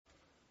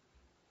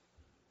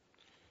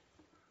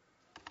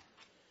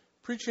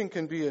Preaching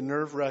can be a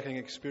nerve-wracking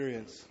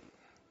experience.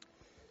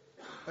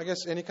 I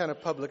guess any kind of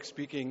public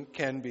speaking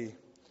can be.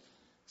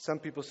 Some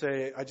people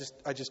say, I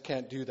just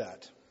can't do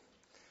that.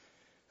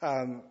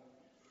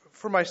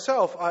 For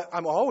myself,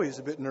 I'm always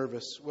a bit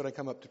nervous when I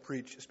come up to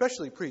preach,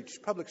 especially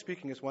preach. Public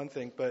speaking is one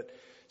thing, but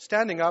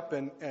standing up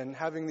and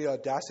having the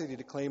audacity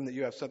to claim that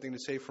you have something to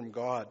say from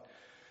God,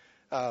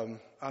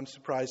 I'm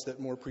surprised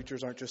that more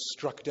preachers aren't just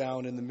struck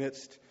down in the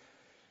midst.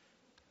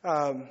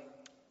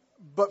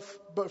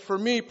 But for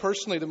me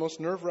personally, the most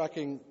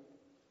nerve-wracking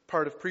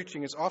part of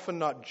preaching is often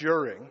not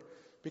during,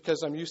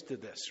 because I'm used to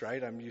this,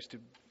 right? I'm used to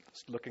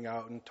looking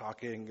out and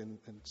talking and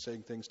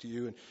saying things to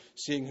you and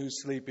seeing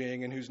who's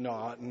sleeping and who's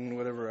not and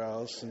whatever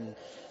else. And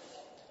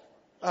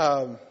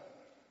I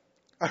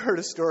heard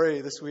a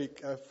story this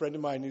week. A friend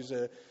of mine who's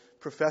a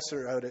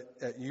professor out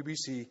at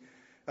UBC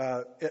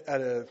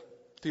at a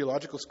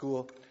theological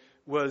school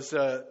was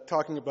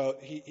talking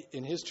about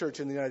in his church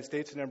in the United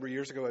States a number of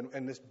years ago,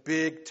 and this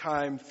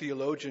big-time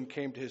theologian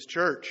came to his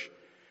church,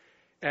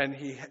 and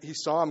he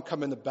saw him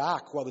come in the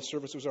back while the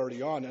service was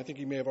already on. I think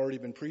he may have already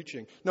been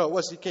preaching. No,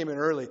 he came in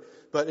early.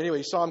 But anyway,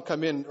 he saw him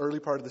come in early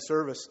part of the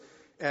service,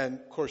 and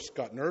of course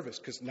got nervous,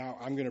 because now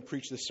I'm going to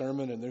preach this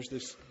sermon, and there's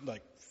this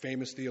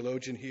famous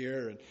theologian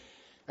here.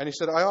 And he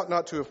said, I ought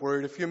not to have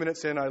worried. A few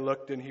minutes in, I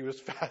looked, and he was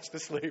fast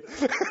asleep.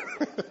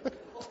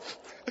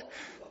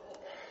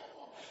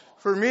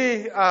 For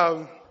me,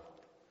 I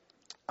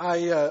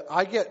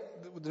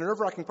get the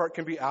nerve-wracking part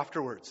can be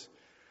afterwards.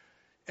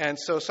 And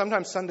so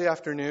sometimes Sunday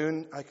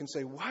afternoon, I can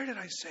say, why did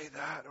I say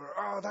that?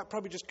 Or, that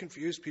probably just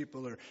confused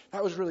people. Or,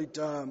 that was really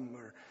dumb.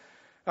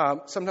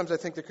 Or sometimes I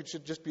think there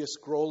should just be a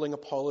scrolling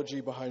apology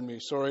behind me.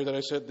 Sorry that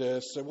I said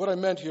this. What I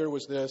meant here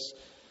was this.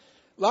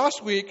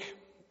 Last week,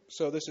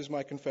 so this is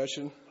my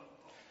confession.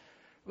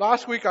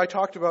 Last week I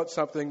talked about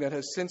something that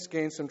has since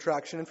gained some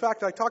traction. In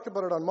fact, I talked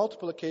about it on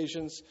multiple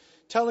occasions,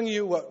 telling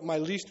you what my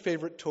least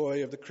favorite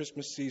toy of the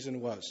Christmas season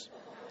was.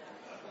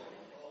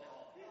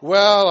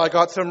 Well, I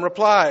got some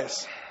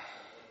replies.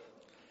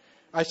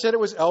 I said it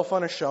was Elf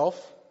on a Shelf.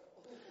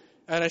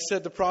 And I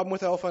said the problem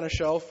with Elf on a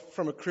Shelf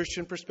from a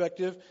Christian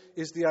perspective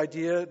is the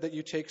idea that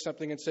you take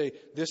something and say,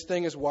 this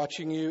thing is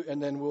watching you,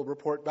 and then we'll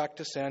report back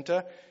to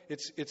Santa.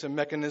 It's a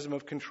mechanism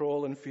of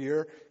control and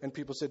fear. And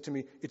people said to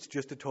me, it's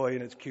just a toy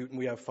and it's cute and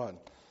we have fun.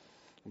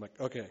 I'm like,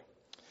 okay.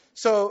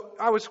 So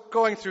I was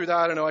going through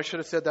that. I know I should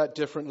have said that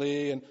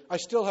differently. And I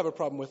still have a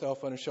problem with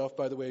Elf on a Shelf,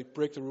 by the way.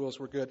 Break the rules,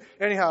 we're good.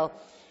 Anyhow,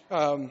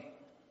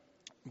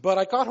 but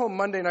I got home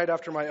Monday night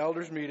after my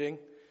elders meeting,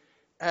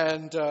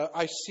 and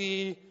I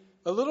see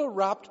a little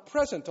wrapped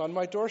present on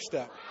my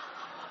doorstep.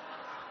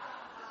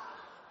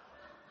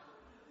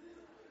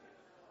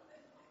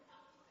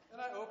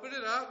 And I opened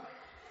it up,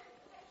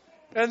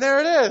 and there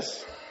it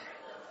is.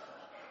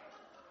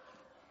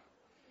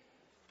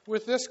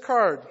 With this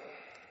card.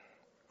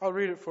 I'll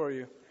read it for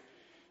you.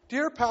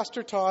 Dear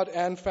Pastor Todd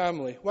and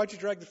family. Why'd you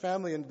drag the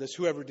family into this?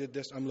 Whoever did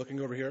this, I'm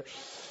looking over here.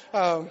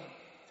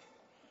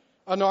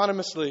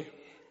 Anonymously.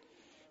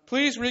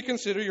 Please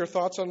reconsider your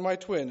thoughts on my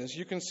twin. As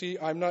you can see,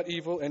 I'm not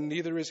evil and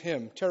neither is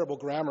him. Terrible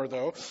grammar,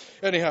 though.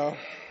 Anyhow.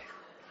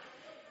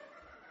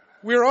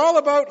 We're all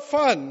about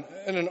fun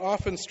in an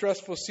often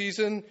stressful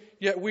season,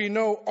 yet we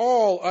know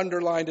all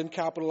underlined and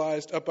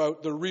capitalized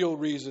about the real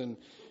reason.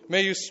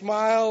 May you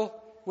smile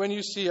when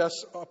you see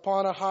us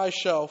upon a high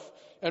shelf,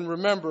 and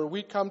remember,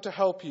 we come to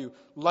help you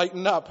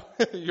lighten up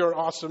your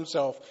awesome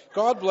self.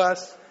 God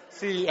bless.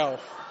 See Elf.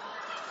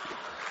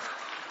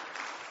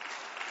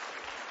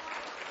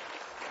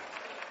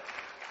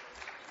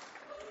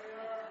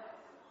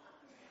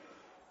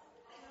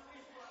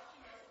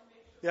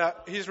 Yeah,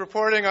 he's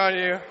reporting on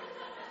you,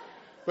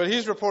 but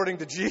he's reporting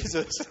to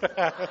Jesus.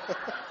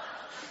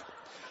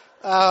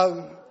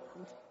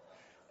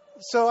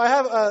 So I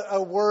have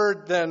a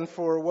word then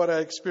for what I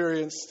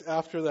experienced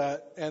after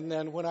that. And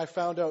then when I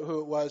found out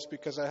who it was,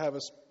 because I have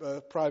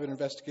private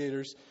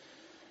investigators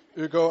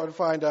who go and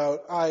find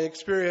out, I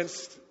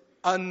experienced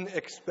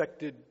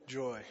unexpected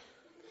joy.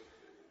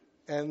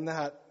 And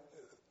that,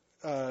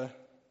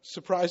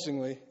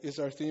 surprisingly, is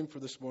our theme for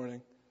this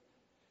morning.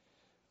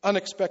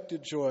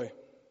 Unexpected joy.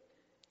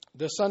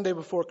 The Sunday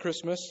before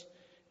Christmas,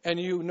 and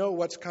you know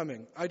what's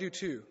coming. I do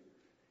too.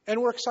 And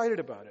we're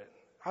excited about it.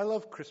 I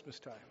love Christmas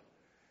time.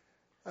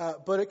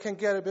 But it can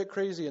get a bit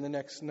crazy in the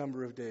next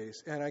number of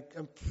days. And I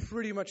can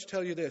pretty much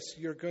tell you this.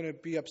 You're going to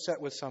be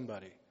upset with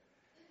somebody.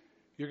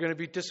 You're going to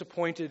be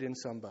disappointed in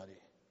somebody.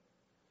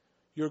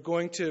 You're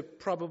going to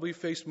probably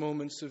face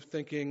moments of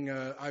thinking,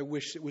 I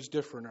wish it was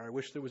different, or I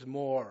wish there was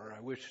more, or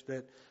I wish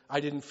that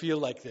I didn't feel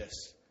like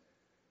this.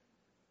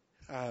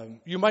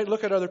 You might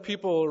look at other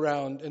people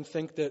around and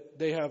think that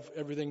they have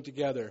everything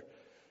together.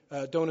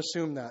 Don't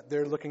assume that.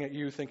 They're looking at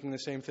you thinking the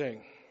same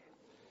thing.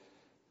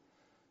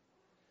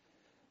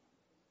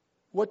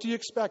 What do you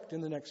expect in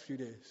the next few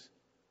days?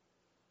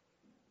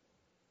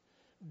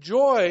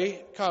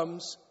 Joy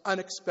comes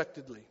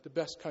unexpectedly, the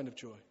best kind of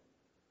joy.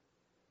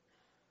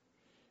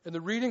 And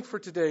the reading for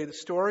today, the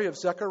story of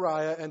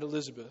Zechariah and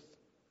Elizabeth,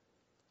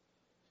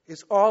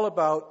 is all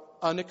about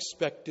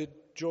unexpected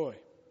joy.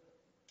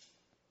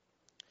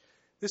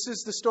 This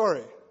is the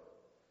story.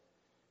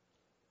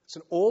 It's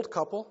an old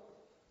couple,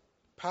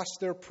 past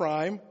their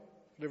prime,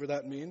 whatever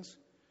that means,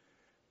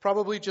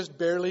 probably just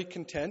barely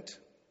content.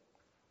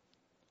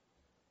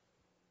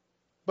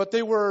 But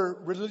they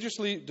were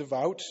religiously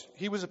devout.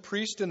 He was a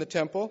priest in the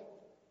temple.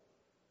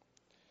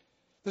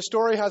 The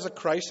story has a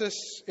crisis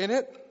in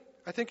it.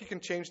 I think you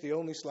can change the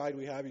only slide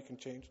we have. You can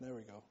change. There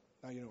we go.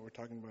 Now you know what we're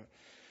talking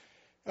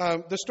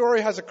about. The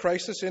story has a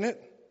crisis in it,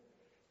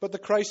 but the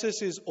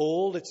crisis is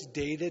old. It's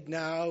dated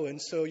now.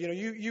 And so,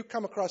 you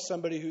come across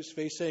somebody who's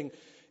facing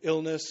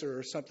illness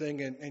or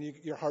something, and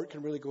your heart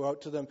can really go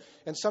out to them.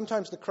 And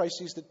sometimes the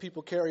crises that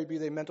people carry, be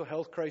they mental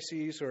health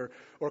crises or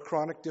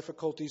chronic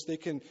difficulties, they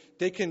can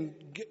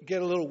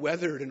get a little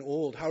weathered and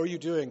old. How are you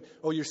doing?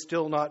 Oh, you're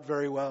still not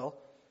very well.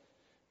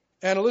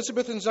 And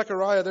Elizabeth and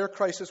Zechariah, their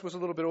crisis was a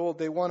little bit old.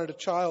 They wanted a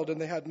child,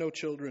 and they had no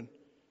children.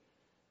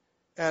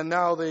 And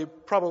now they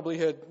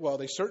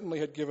certainly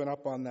had given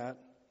up on that.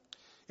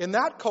 In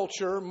that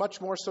culture,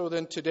 much more so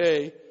than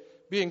today,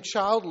 being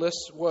childless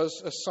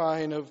was a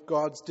sign of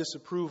God's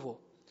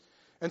disapproval.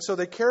 And so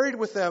they carried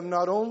with them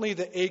not only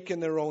the ache in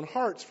their own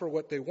hearts for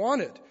what they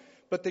wanted,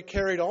 but they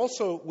carried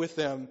also with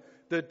them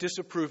the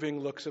disapproving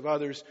looks of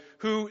others,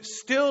 who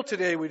still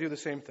today we do the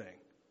same thing.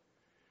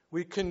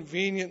 We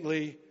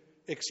conveniently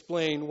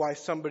explain why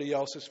somebody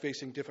else is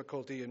facing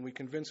difficulty, and we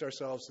convince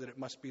ourselves that it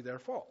must be their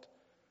fault.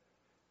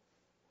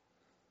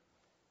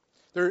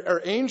 There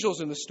are angels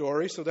in the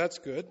story, so that's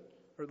good.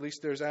 Or at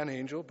least there's an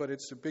angel, but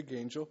it's a big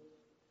angel.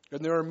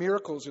 And there are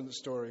miracles in the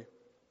story.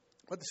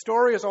 But the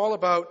story is all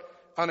about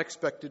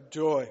unexpected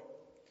joy.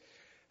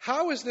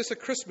 How is this a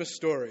Christmas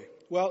story?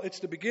 Well, it's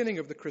the beginning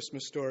of the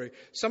Christmas story.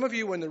 Some of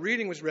you, when the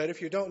reading was read,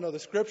 if you don't know the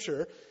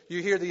scripture,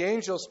 you hear the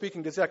angel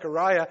speaking to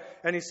Zechariah,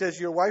 and he says,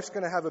 your wife's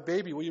going to have a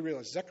baby. Well, you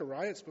realize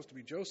Zechariah is supposed to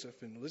be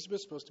Joseph, and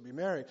Elizabeth's supposed to be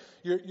Mary.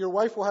 Your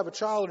wife will have a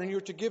child, and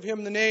you're to give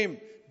him the name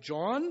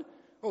John?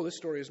 Oh, this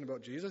story isn't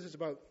about Jesus, it's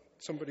about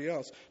somebody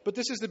else. But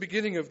this is the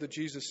beginning of the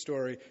Jesus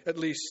story, at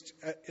least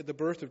at the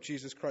birth of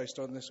Jesus Christ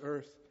on this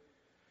earth.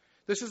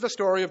 This is the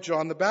story of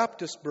John the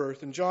Baptist's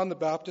birth, and John the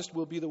Baptist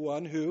will be the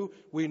one who,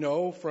 we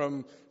know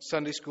from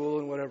Sunday school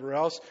and whatever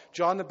else,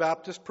 John the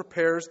Baptist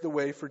prepares the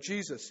way for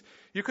Jesus.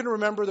 You can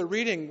remember the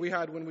reading we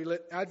had when we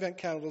lit Advent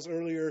candles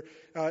earlier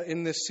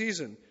in this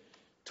season,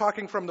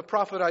 talking from the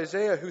prophet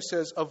Isaiah, who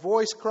says, a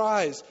voice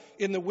cries,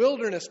 in the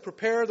wilderness,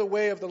 prepare the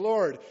way of the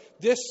Lord.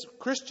 This,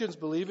 Christians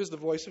believe, is the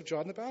voice of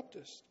John the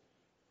Baptist.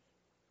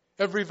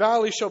 Every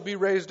valley shall be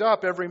raised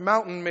up, every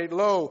mountain made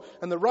low,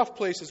 and the rough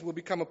places will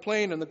become a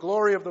plain, and the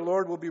glory of the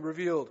Lord will be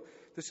revealed.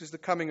 This is the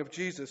coming of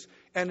Jesus.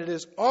 And it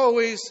is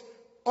always,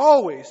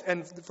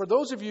 and for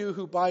those of you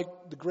who, by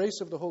the grace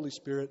of the Holy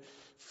Spirit,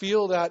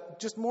 feel that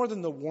just more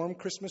than the warm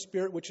Christmas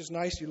spirit, which is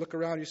nice, you look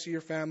around, you see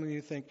your family, and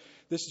you think,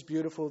 this is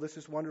beautiful, this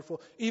is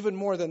wonderful. Even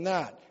more than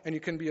that, and you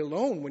can be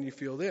alone when you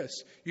feel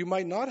this. You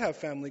might not have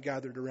family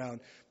gathered around,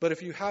 but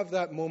if you have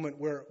that moment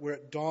where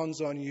it dawns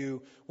on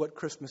you what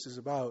Christmas is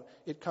about,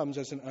 it comes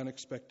as an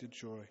unexpected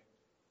joy.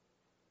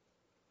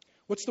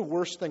 What's the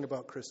worst thing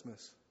about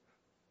Christmas?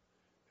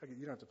 You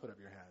don't have to put up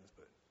your hands,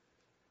 but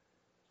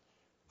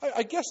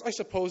I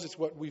suppose it's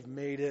what we've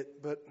made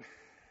it, but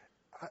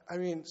I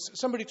mean,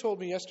 somebody told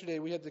me yesterday,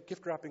 we had the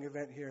gift wrapping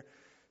event here.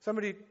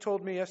 Somebody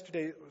told me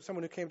yesterday,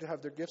 someone who came to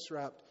have their gifts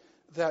wrapped,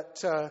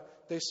 that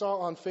they saw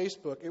on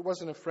Facebook, it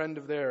wasn't a friend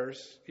of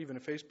theirs, even a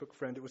Facebook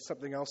friend, it was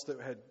something else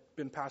that had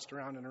been passed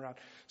around and around.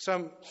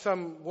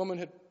 Some woman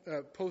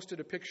had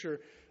posted a picture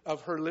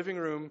of her living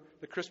room,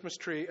 the Christmas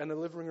tree, and the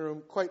living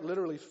room quite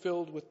literally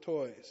filled with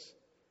toys,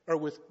 or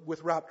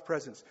with wrapped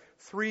presents.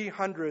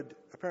 300,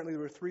 apparently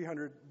there were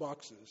 300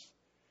 boxes.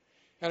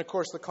 And of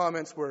course the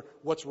comments were,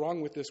 what's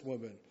wrong with this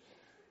woman?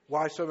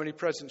 Why so many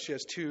presents? She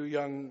has 2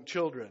 young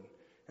children.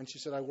 And she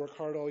said, I work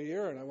hard all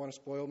year and I want to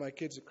spoil my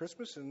kids at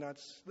Christmas, and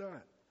that's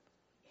that.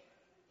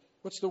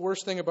 What's the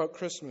worst thing about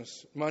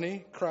Christmas?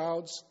 Money,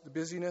 crowds, the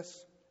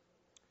busyness?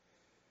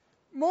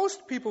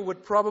 Most people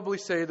would probably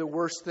say the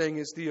worst thing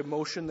is the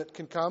emotion that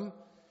can come.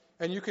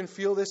 And you can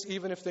feel this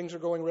even if things are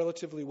going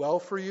relatively well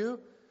for you.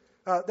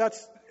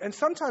 And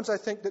sometimes I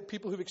think that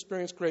people who've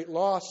experienced great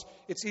loss,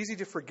 it's easy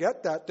to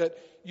forget that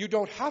you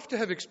don't have to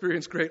have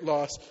experienced great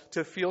loss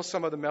to feel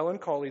some of the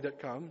melancholy that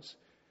comes.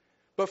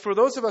 But for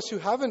those of us who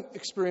haven't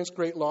experienced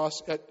great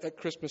loss at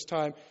Christmas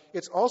time,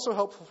 it's also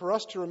helpful for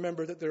us to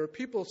remember that there are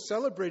people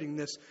celebrating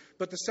this,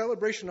 but the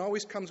celebration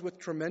always comes with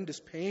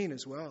tremendous pain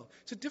as well.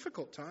 It's a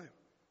difficult time.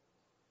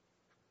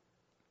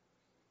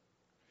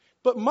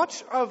 But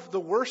much of the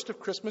worst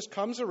of Christmas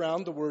comes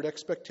around the word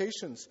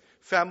expectations.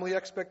 Family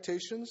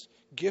expectations,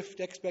 gift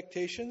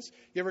expectations.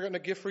 You ever gotten a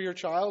gift for your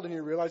child and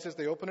you realize as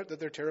they open it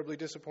that they're terribly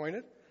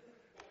disappointed?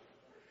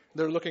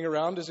 They're looking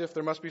around as if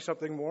there must be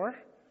something more.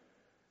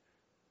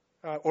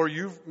 Or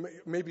you've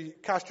maybe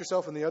cast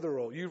yourself in the other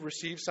role. You've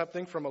received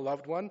something from a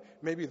loved one,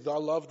 maybe the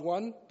loved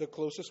one, the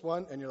closest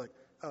one, and you're like,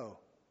 oh.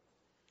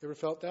 You ever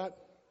felt that?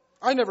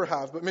 I never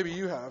have, but maybe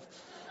you have.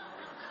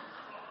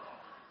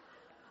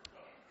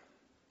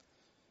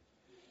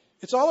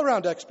 It's all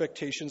around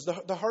expectations.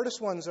 The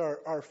hardest ones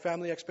are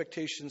family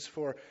expectations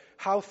for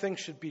how things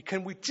should be.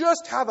 Can we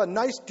just have a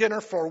nice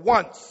dinner for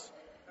once?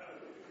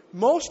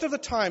 Most of the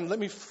time, let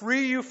me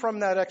free you from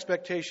that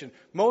expectation.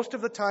 Most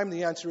of the time,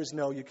 the answer is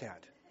no, you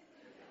can't.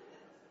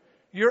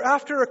 You're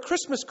after a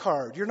Christmas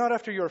card. You're not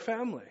after your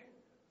family.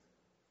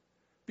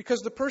 Because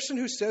the person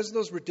who says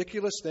those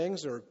ridiculous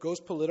things or goes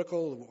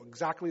political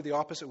exactly the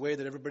opposite way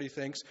that everybody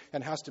thinks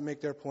and has to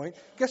make their point,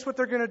 guess what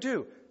they're going to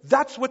do?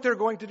 That's what they're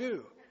going to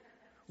do.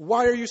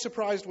 Why are you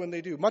surprised when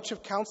they do? Much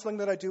of counseling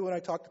that I do when I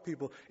talk to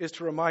people is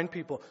to remind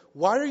people,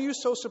 why are you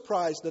so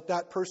surprised that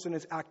that person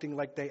is acting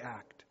like they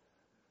act?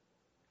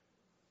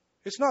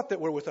 It's not that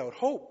we're without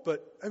hope,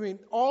 but,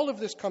 all of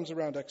this comes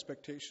around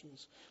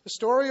expectations. The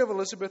story of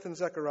Elizabeth and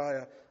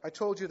Zechariah, I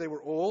told you they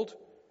were old.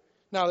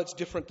 Now, that's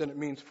different than it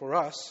means for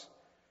us.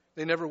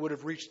 They never would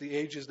have reached the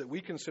ages that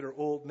we consider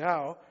old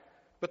now,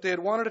 but they had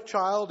wanted a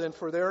child, and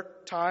for their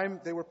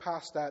time, they were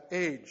past that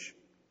age.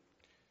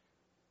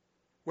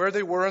 Where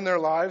they were in their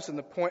lives, and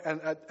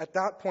at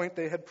that point,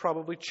 they had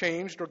probably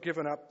changed or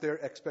given up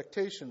their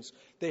expectations.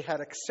 They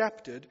had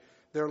accepted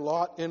their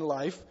lot in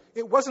life.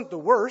 It wasn't the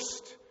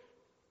worst.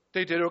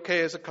 They did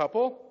okay as a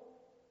couple.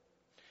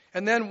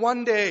 And then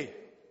one day,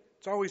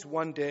 it's always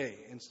one day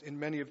in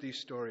many of these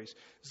stories.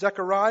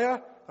 Zechariah,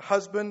 the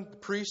husband, the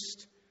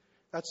priest,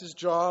 that's his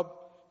job.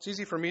 It's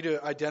easy for me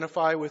to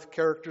identify with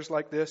characters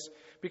like this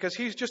because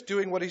he's just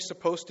doing what he's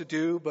supposed to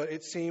do, but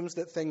it seems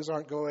that things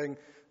aren't going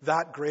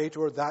that great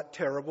or that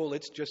terrible.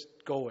 It's just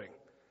going.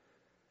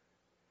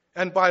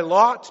 And by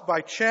lot,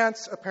 by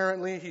chance,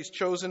 apparently, he's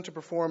chosen to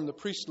perform the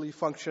priestly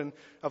function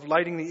of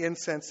lighting the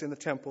incense in the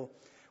temple.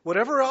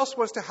 Whatever else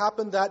was to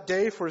happen that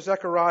day for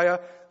Zechariah,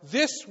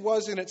 this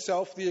was in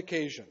itself the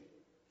occasion.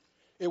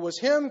 It was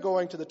him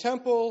going to the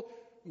temple,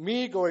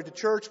 me going to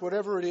church,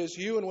 whatever it is,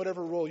 you in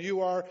whatever role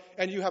you are,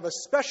 and you have a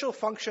special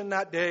function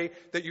that day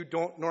that you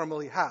don't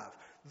normally have.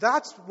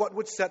 That's what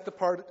would set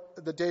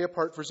the day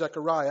apart for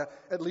Zechariah.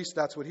 At least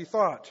that's what he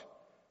thought.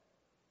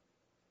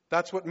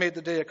 That's what made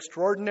the day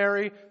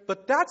extraordinary,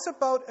 but that's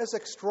about as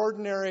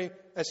extraordinary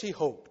as he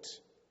hoped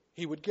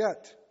he would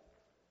get.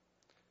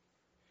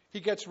 He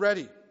gets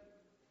ready.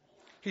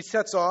 He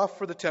sets off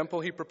for the temple.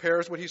 He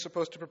prepares what he's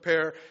supposed to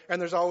prepare.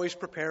 And there's always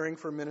preparing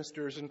for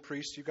ministers and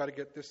priests. You've got to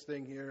get this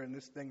thing here and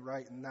this thing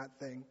right and that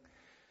thing.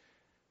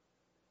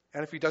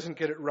 And if he doesn't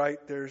get it right,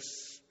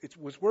 it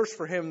was worse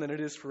for him than it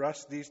is for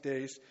us these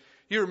days.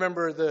 You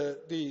remember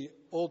the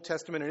Old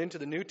Testament and into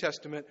the New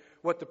Testament,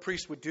 what the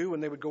priests would do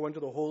when they would go into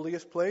the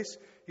holiest place.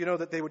 You know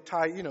that they would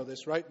tie, you know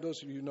this, right?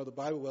 Those of you who know the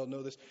Bible well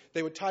know this.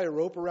 They would tie a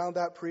rope around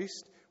that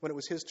priest when it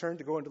was his turn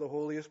to go into the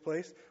holiest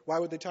place. Why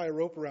would they tie a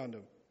rope around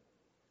him?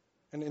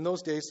 And in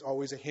those days,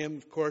 always a hymn,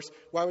 of course.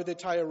 Why would they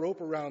tie a rope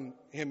around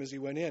him as he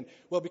went in?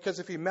 Well, because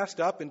if he messed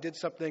up and did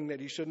something that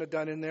he shouldn't have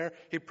done in there,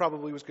 he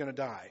probably was going to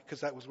die, because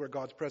that was where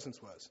God's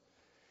presence was.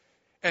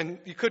 And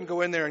you couldn't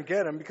go in there and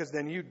get him, because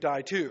then you'd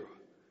die too,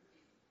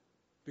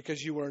 because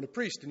you weren't a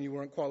priest and you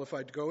weren't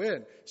qualified to go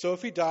in. So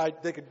if he died,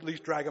 they could at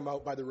least drag him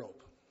out by the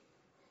rope.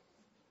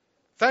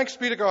 Thanks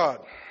be to God.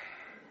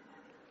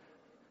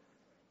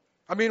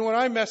 When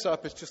I mess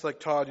up, it's just like,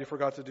 Todd, you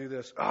forgot to do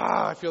this.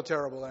 I feel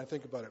terrible when I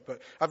think about it.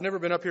 But I've never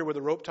been up here with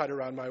a rope tied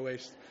around my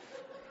waist.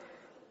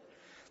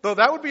 Though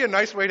that would be a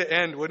nice way to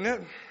end, wouldn't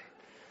it?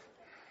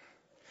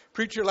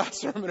 Preach your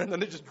last sermon and then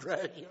they just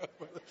drag you up.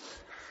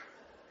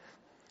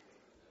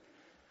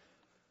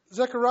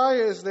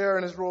 Zechariah is there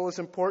and his role is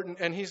important.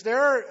 And he's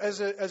there as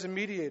a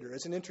mediator,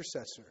 as an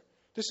intercessor.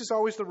 This is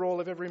always the role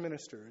of every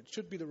minister. It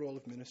should be the role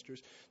of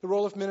ministers. The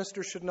role of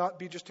ministers should not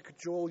be just to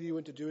cajole you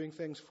into doing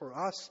things for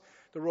us.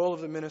 The role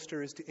of the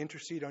minister is to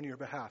intercede on your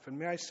behalf. And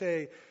may I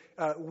say,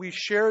 we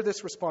share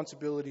this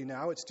responsibility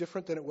now. It's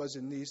different than it was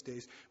in these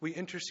days. We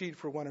intercede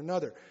for one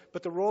another.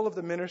 But the role of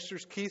the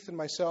ministers, Keith and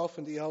myself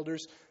and the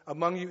elders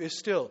among you, is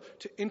still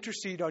to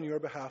intercede on your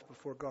behalf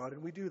before God.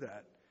 And we do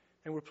that.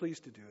 And we're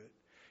pleased to do it.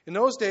 In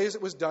those days,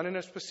 it was done in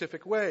a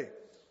specific way.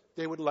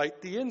 They would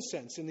light the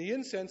incense. And the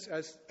incense,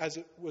 as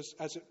it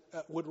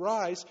would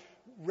rise,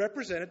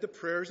 represented the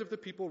prayers of the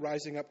people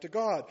rising up to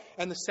God.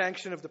 And the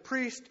sanction of the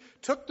priest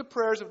took the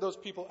prayers of those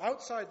people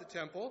outside the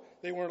temple.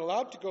 They weren't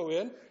allowed to go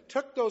in.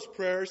 Took those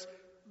prayers,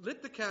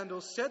 lit the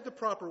candles, said the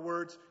proper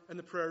words, and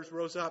the prayers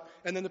rose up.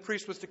 And then the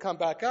priest was to come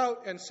back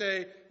out and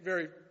say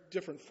very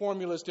different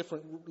formulas,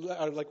 different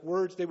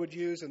words they would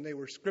use, and they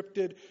were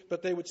scripted.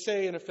 But they would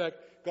say, in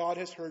effect, God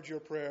has heard your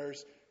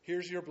prayers.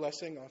 Here's your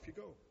blessing. Off you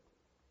go.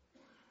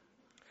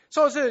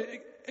 So it's an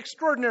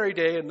extraordinary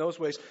day in those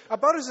ways,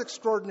 about as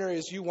extraordinary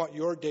as you want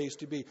your days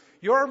to be.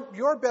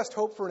 Your best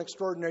hope for an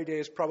extraordinary day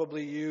is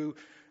probably you,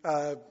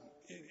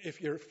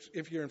 if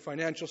you're in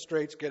financial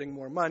straits, getting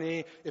more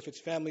money, if it's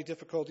family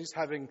difficulties,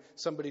 having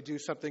somebody do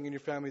something in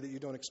your family that you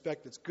don't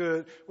expect that's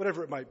good,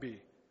 whatever it might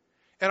be.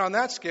 And on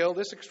that scale,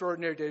 this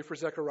extraordinary day for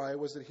Zechariah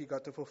was that he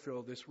got to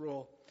fulfill this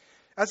role.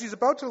 As he's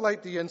about to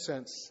light the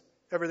incense,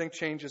 everything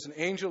changes. An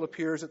angel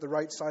appears at the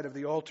right side of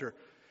the altar.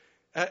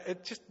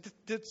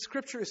 The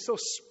Scripture is so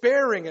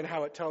sparing in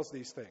how it tells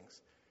these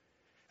things.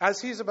 As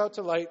he's about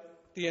to light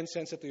the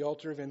incense at the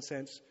altar of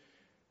incense,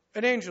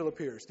 An angel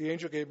appears. The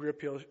angel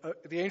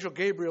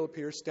Gabriel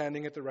appears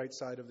standing at the right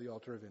side of the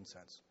altar of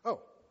incense.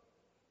 Oh.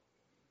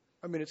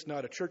 I mean, it's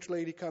not a church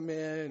lady come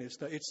in.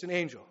 It's an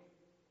angel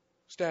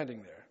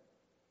standing there.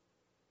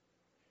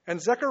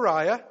 And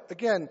Zechariah,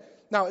 again,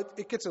 now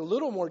it gets a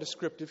little more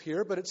descriptive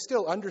here, but it's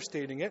still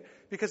understating it,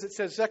 because it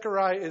says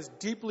Zechariah is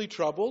deeply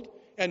troubled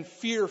and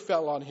fear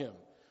fell on him,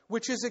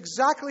 which is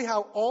exactly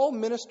how all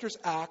ministers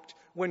act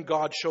when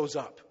God shows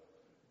up.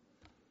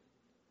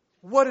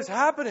 What is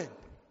happening?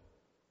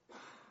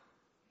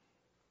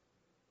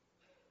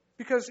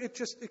 Because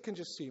it can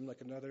just seem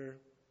like another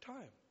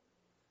time.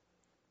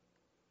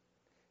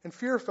 And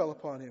fear fell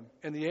upon him.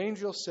 And the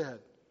angel said,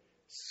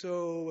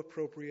 so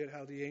appropriate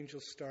how the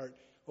angels start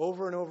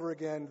over and over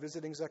again,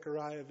 visiting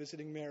Zechariah,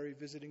 visiting Mary,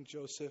 visiting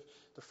Joseph.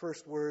 The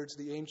first words,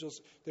 the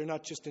angels, they're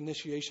not just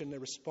initiation, they're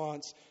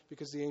response,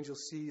 because the angel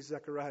sees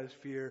Zechariah's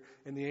fear,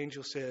 and the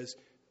angel says,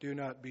 do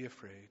not be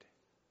afraid.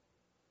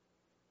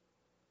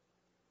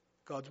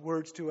 God's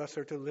words to us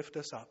are to lift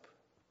us up.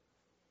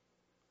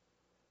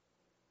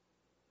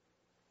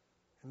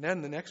 And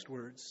then the next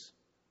words,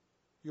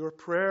 your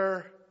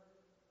prayer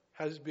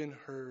has been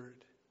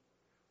heard.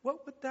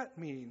 What would that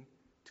mean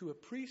to a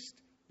priest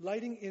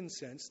lighting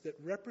incense that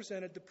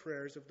represented the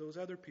prayers of those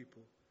other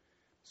people?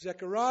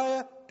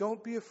 Zechariah,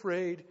 don't be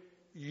afraid.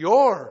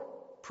 Your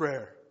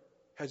prayer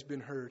has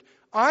been heard.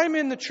 I'm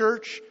in the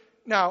church.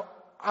 Now,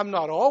 I'm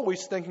not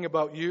always thinking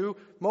about you.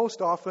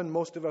 Most often,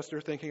 most of us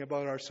are thinking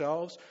about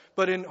ourselves.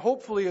 But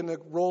hopefully in the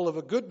role of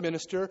a good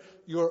minister,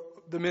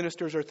 the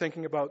ministers are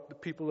thinking about the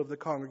people of the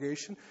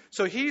congregation.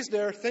 So he's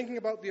there thinking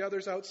about the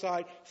others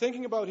outside,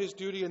 thinking about his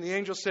duty, and the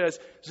angel says,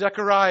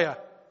 Zechariah,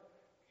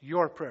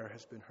 your prayer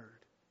has been heard.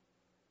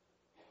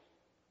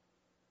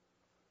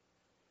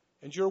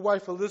 And your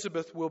wife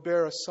Elizabeth will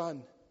bear a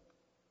son.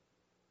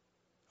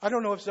 I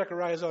don't know if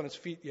Zechariah is on his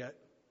feet yet.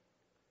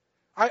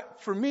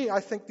 For me, I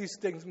think these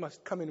things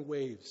must come in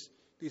waves,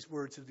 these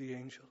words of the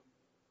angel.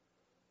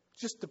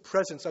 Just the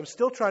presence. I'm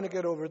still trying to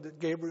get over that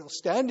Gabriel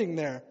standing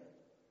there.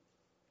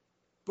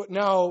 But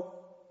now,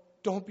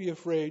 don't be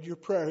afraid. Your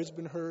prayer has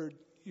been heard.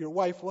 Your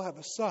wife will have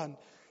a son.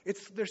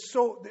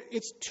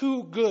 It's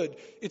too good.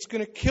 It's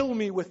going to kill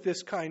me with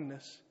this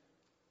kindness.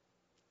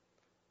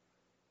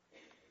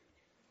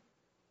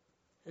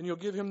 And you'll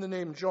give him the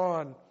name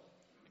John.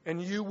 And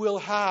you will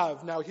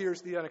have, now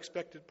here's the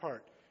unexpected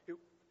part,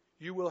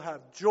 you will have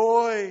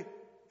joy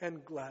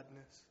and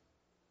gladness.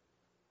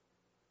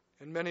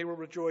 And many will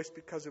rejoice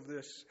because of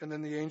this. And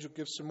then the angel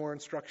gives some more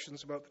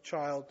instructions about the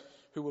child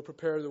who will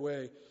prepare the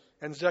way.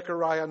 And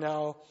Zechariah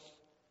now,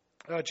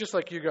 just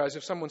like you guys,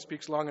 if someone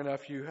speaks long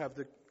enough, you have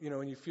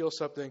and you feel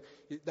something,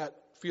 that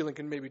feeling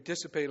can maybe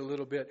dissipate a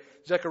little bit.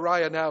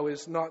 Zechariah now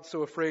is not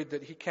so afraid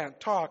that he can't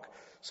talk,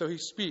 so he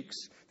speaks.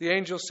 The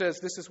angel says,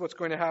 this is what's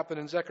going to happen.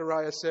 And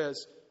Zechariah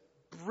says,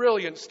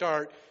 brilliant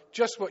start,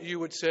 just what you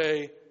would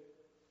say,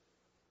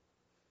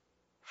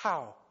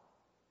 how?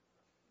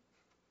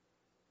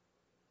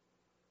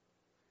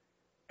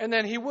 And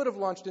then he would have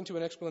launched into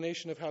an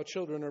explanation of how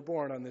children are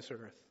born on this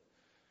earth.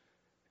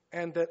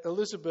 And that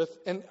Elizabeth,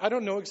 and I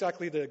don't know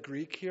exactly the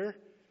Greek here,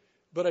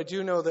 but I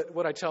do know that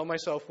what I tell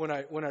myself when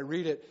I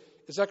read it,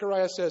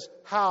 Zechariah says,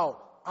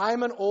 how?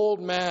 I'm an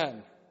old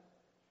man.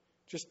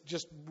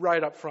 Just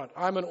right up front.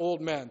 I'm an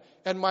old man.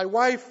 And my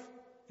wife,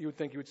 you would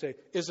think he would say,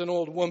 is an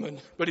old woman,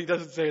 but he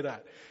doesn't say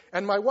that.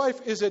 And my wife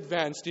is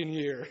advanced in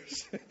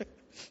years.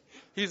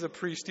 He's a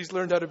priest. He's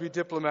learned how to be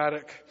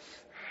diplomatic.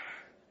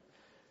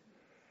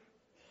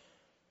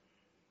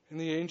 And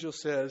the angel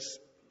says,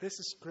 this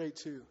is great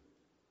too.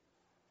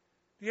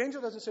 The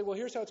angel doesn't say, well,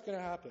 here's how it's going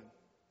to happen.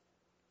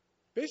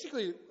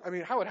 Basically,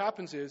 how it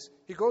happens is,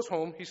 he goes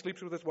home, he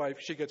sleeps with his wife,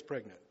 she gets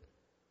pregnant.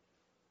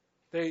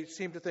 They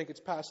seem to think it's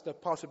past the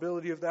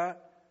possibility of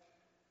that.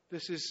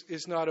 This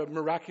is not a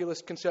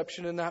miraculous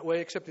conception in that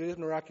way, except it is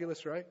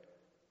miraculous, right?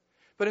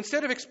 But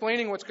instead of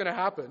explaining what's going to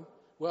happen,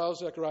 well,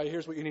 Zechariah,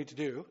 here's what you need to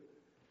do.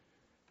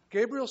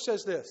 Gabriel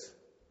says this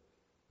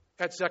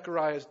at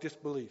Zechariah's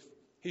disbelief.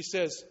 He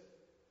says,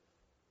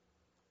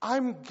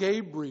 I'm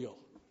Gabriel.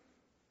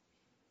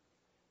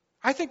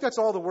 I think that's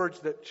all the words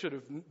that should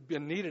have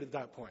been needed at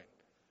that point.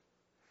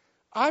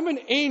 I'm an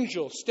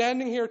angel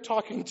standing here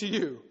talking to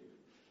you.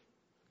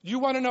 You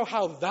want to know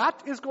how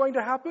that is going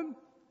to happen?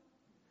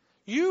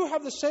 You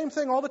have the same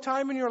thing all the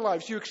time in your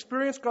lives. You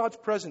experience God's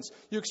presence.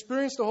 You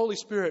experience the Holy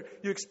Spirit.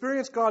 You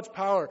experience God's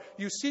power.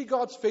 You see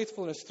God's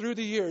faithfulness through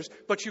the years,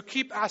 but you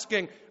keep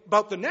asking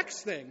about the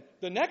next thing.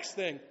 The next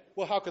thing.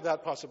 Well, how could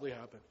that possibly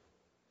happen?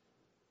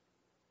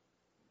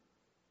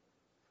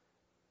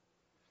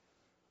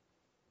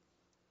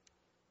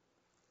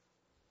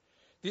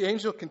 The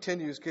angel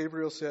continues.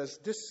 Gabriel says,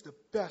 this is the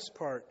best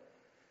part,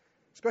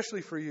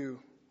 especially for you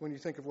when you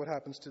think of what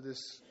happens to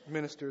this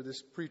minister,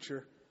 this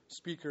preacher,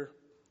 speaker.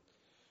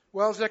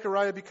 Well,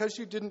 Zechariah, because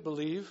you didn't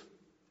believe,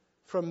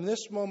 from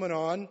this moment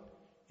on,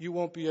 you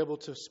won't be able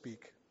to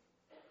speak.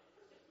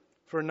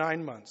 For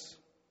 9 months,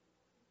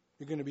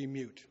 you're going to be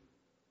mute.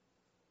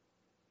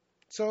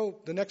 So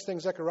the next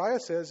thing Zechariah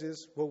says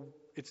is, well,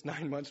 it's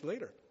 9 months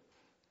later.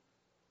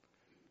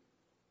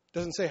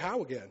 Doesn't say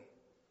how again.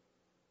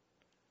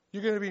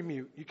 You're going to be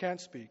mute. You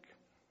can't speak.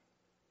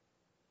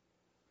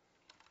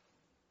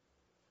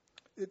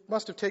 It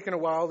must have taken a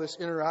while, this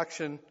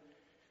interaction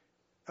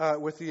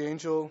with the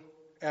angel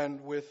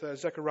and with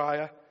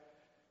Zechariah,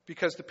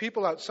 because the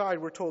people outside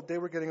were told they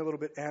were getting a little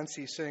bit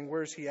antsy, saying,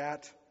 "Where's he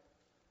at?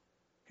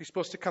 He's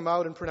supposed to come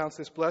out and pronounce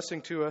this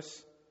blessing to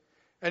us."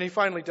 And he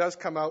finally does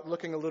come out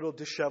looking a little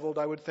disheveled,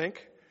 I would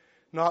think.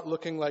 Not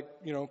looking like,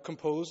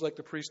 composed like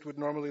the priest would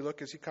normally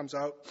look as he comes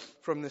out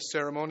from this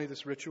ceremony,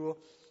 this ritual.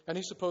 And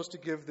he's supposed to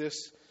give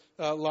this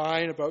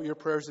line about your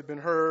prayers have been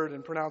heard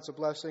and pronounce a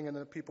blessing, and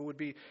the people would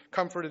be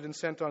comforted and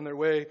sent on their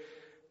way.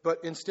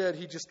 But instead,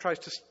 he just tries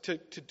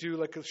to do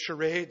like a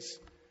charades.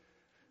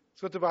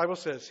 That's what the Bible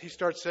says. He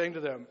starts saying to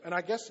them. And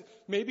I guess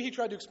maybe he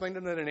tried to explain to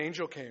them that an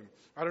angel came.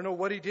 I don't know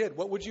what he did.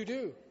 What would you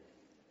do?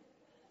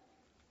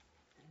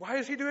 Why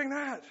is he doing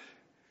that?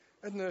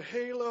 And the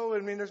halo,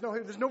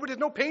 there's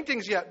no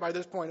paintings yet by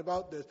this point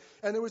about this.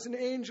 And there was an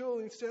angel,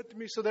 and he said to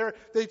me, so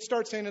they'd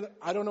start saying to them,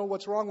 I don't know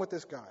what's wrong with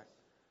this guy.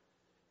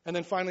 And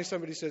then finally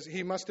somebody says,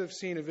 he must have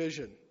seen a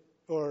vision,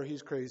 or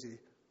he's crazy.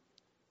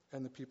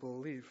 And the people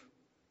leave.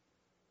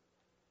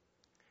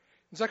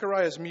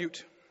 Zechariah is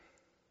mute.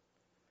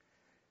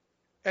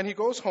 And he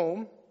goes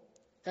home,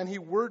 and he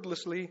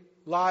wordlessly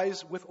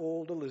lies with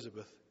old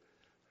Elizabeth.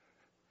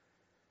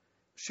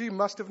 She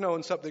must have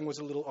known something was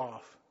a little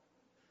off.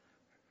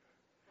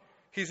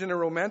 He's in a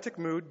romantic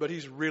mood, but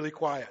he's really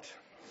quiet.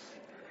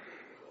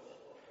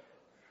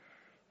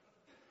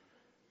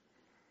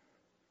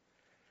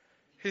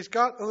 He's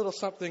got a little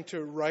something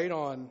to write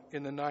on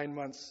in the 9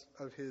 months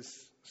of his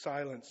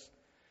silence.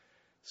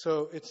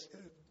 So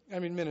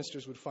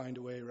ministers would find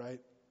a way,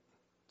 right?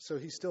 So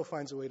he still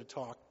finds a way to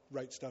talk,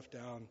 write stuff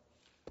down.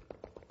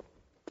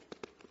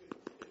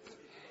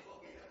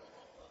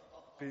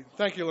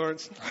 Thank you,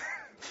 Lawrence.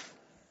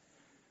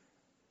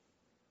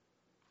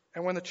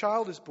 And when the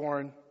child is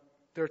born,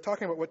 they're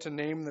talking about what to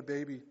name the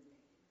baby.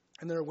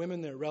 And there are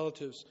women there,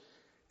 relatives,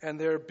 and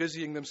they're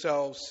busying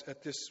themselves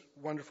at this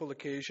wonderful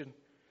occasion.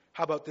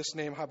 How about this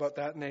name? How about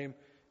that name?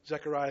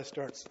 Zechariah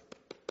starts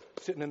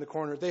sitting in the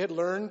corner. They had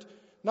learned,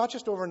 not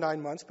just over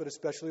 9 months, but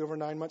especially over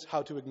 9 months,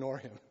 how to ignore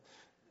him.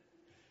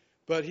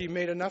 But he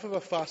made enough of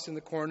a fuss in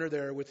the corner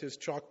there with his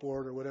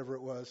chalkboard or whatever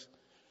it was.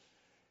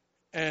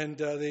 And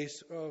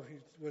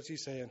what's he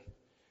saying?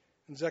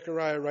 And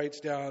Zechariah writes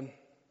down.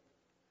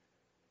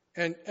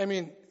 And,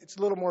 it's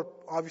a little more,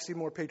 obviously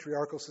more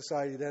patriarchal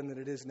society then than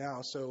it is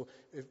now. So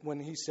when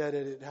he said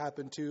it, it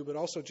happened too. But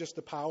also just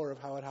the power of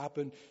how it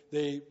happened,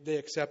 they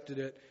accepted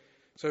it.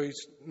 So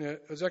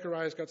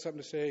Zechariah's got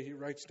something to say. He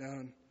writes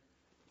down,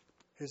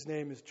 his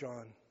name is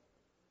John.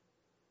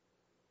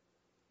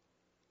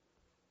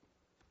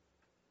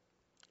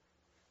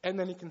 And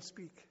then he can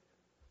speak.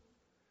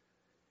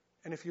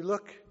 And if you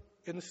look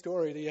in the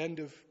story, the end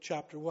of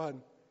chapter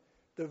 1,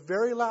 the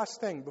very last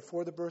thing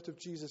before the birth of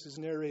Jesus is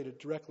narrated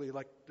directly,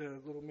 like the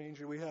little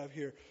manger we have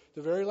here.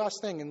 The very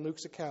last thing in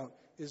Luke's account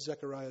is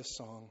Zechariah's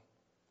song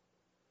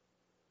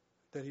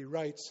that he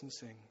writes and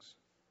sings.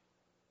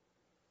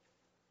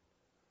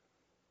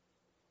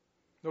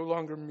 No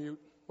longer mute.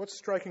 What's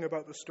striking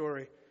about the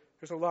story?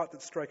 There's a lot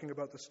that's striking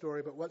about the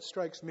story, but what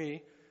strikes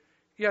me,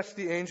 yes,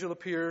 the angel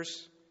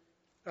appears.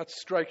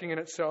 That's striking in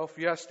itself.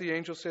 Yes, the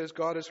angel says,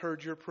 God has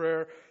heard your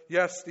prayer.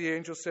 Yes, the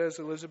angel says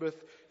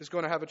Elizabeth is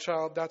going to have a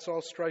child. That's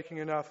all striking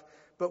enough.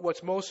 But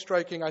what's most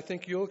striking, I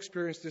think you'll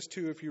experience this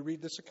too if you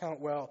read this account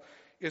well,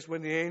 is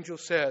when the angel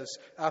says,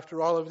 after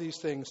all of these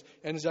things,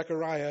 and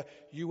Zechariah,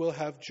 you will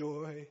have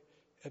joy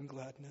and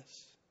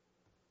gladness.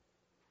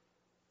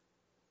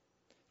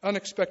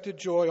 Unexpected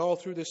joy all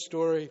through this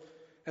story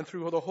and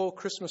through the whole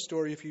Christmas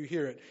story if you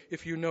hear it,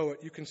 if you know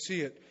it, you can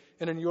see it.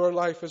 And in your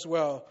life as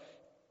well.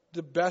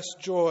 The best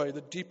joy,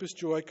 the deepest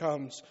joy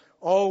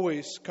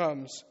always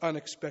comes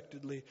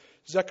unexpectedly.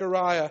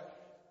 Zechariah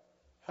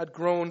had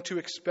grown to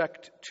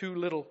expect too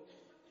little.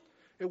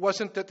 It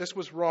wasn't that this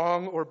was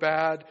wrong or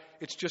bad.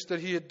 It's just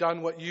that he had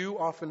done what you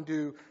often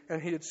do, and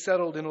he had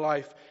settled in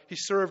life. He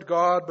served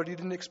God, but he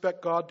didn't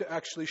expect God to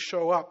actually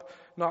show up,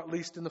 not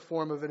least in the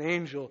form of an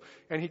angel.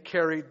 And he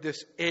carried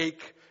this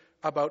ache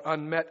about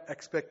unmet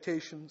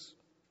expectations.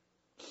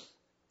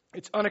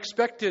 It's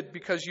unexpected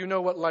because you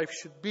know what life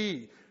should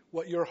be.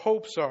 What your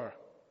hopes are.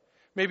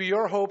 Maybe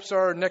your hopes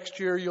are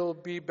next year you'll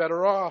be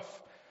better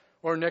off,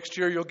 or next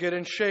year you'll get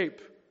in shape.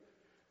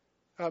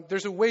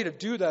 There's a way to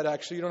do that,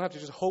 actually. You don't have to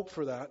just hope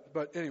for that.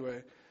 But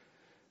anyway,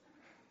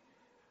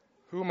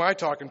 who am I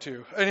talking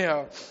to?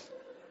 Anyhow,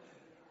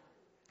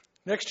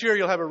 next year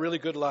you'll have a really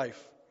good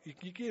life.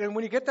 And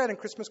when you get that in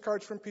Christmas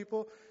cards from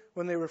people,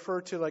 when they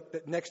refer to like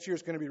that next year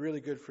is going to be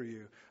really good for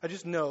you, I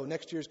just know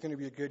next year is going to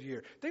be a good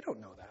year. They don't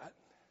know that.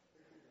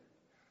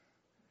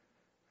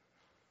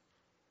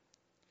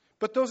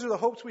 But those are the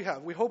hopes we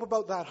have. We hope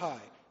about that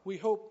high. We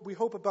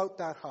hope about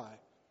that high.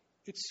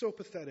 It's so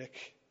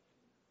pathetic.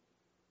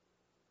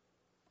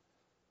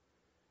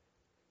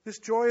 This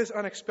joy is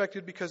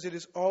unexpected because it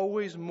is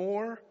always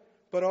more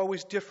but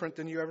always different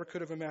than you ever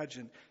could have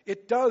imagined.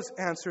 It does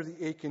answer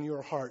the ache in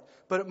your heart,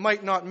 but it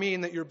might not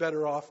mean that you're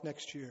better off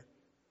next year.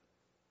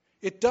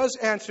 It does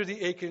answer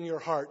the ache in your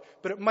heart,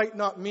 but it might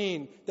not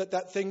mean that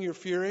that thing you're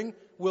fearing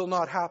will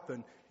not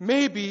happen.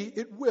 Maybe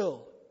it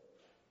will.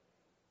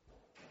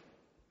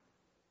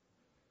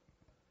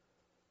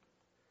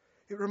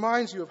 It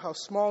reminds you of how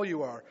small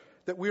you are,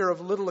 that we are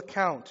of little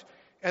account.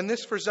 And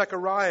this for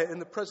Zechariah in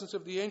the presence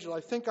of the angel.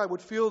 I think I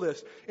would feel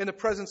this in the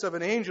presence of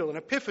an angel, an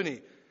epiphany,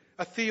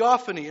 a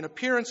theophany, an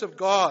appearance of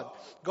God,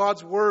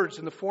 God's words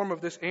in the form of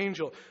this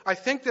angel. I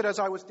think that as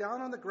I was down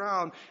on the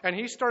ground and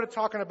he started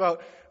talking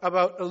about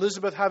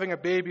Elizabeth having a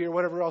baby or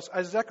whatever else,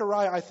 as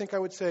Zechariah, I think I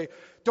would say,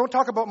 don't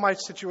talk about my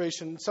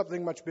situation,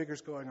 something much bigger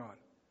is going on.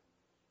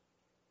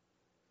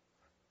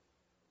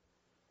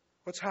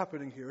 What's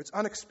happening here? It's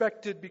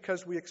unexpected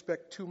because we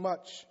expect too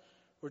much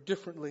or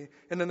differently.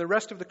 And then the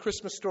rest of the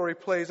Christmas story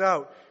plays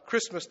out.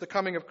 Christmas, the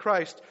coming of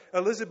Christ.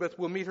 Elizabeth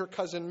will meet her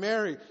cousin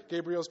Mary.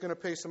 Gabriel's going to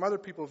pay some other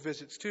people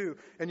visits too.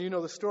 And you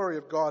know the story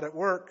of God at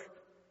work.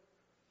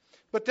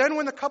 But then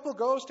when the couple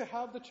goes to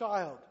have the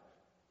child,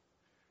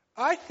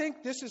 I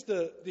think this is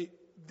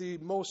the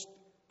most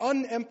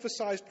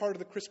unemphasized part of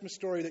the Christmas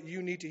story that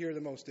you need to hear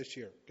the most this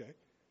year. Okay?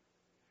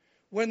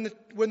 When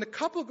the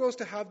couple goes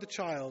to have the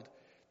child,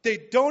 they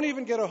don't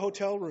even get a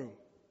hotel room.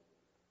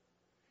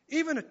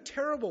 Even a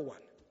terrible one.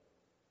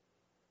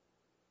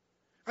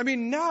 I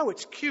mean, now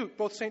it's cute.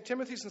 Both St.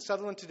 Timothy's and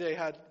Sutherland today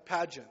had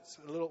pageants.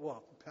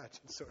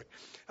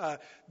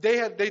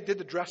 They did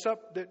the dress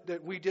up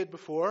that we did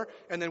before,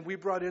 and then we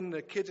brought in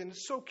the kids, and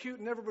it's so cute,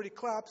 and everybody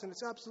claps, and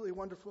it's absolutely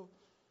wonderful.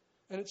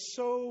 And it's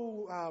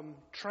so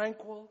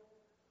tranquil.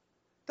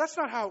 That's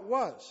not how it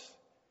was.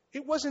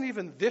 It wasn't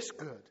even this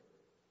good.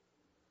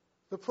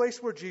 The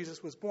place where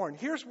Jesus was born.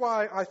 Here's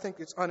why I think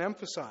it's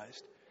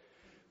unemphasized.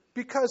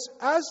 Because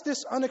as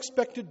this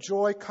unexpected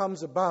joy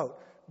comes about,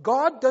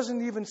 God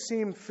doesn't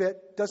see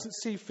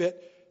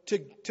fit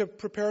to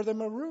prepare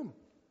them a room.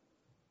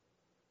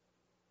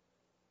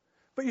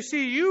 But you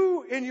see,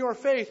 you in your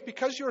faith,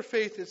 because your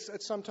faith is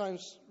at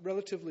sometimes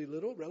relatively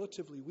little,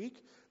 relatively weak,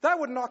 that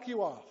would knock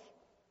you off.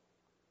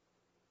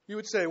 You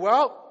would say,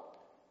 well,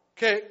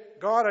 okay,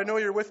 God, I know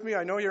you're with me.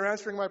 I know you're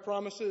answering my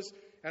promises.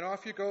 And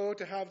off you go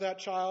to have that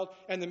child.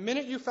 And the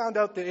minute you found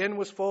out the inn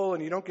was full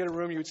and you don't get a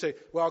room, you would say,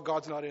 well,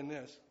 God's not in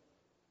this.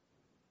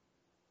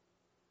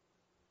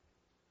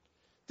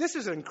 This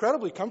is an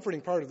incredibly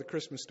comforting part of the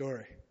Christmas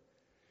story.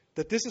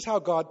 That this is how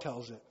God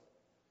tells it.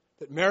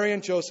 That Mary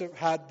and Joseph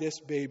had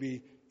this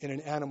baby in an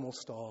animal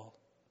stall.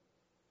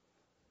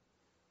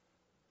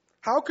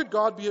 How could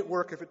God be at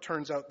work if it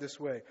turns out this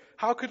way?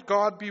 How could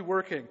God be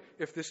working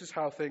if this is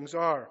how things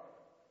are?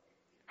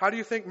 How do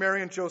you think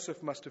Mary and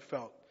Joseph must have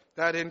felt?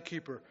 That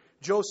innkeeper.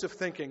 Joseph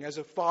thinking, as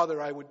a father,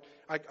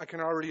 I can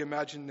already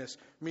imagine this.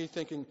 Me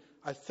thinking,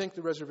 I think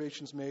the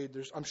reservation's made.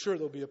 I'm sure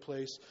there'll be a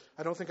place.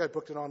 I don't think I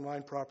booked it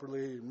online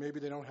properly. Maybe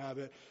they don't have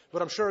it.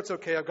 But I'm sure it's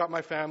okay. I've got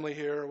my family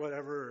here or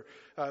whatever.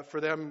 For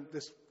them,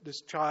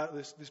 this child,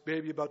 this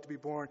baby about to be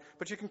born.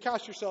 But you can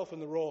cast yourself in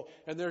the role.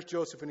 And there's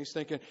Joseph, and he's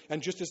thinking,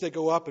 and just as they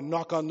go up and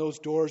knock on those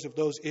doors of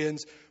those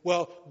inns,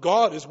 well,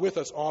 God is with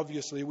us,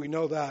 obviously. We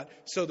know that.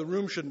 So the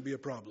room shouldn't be a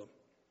problem.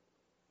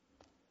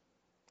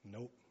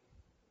 Nope.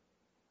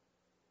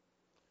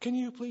 Can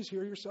you please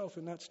hear yourself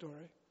in that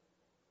story?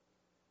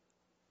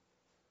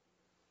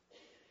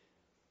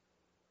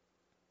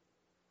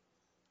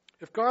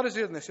 If God is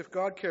in this, if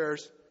God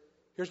cares,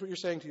 here's what you're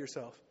saying to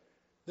yourself.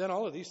 Then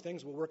all of these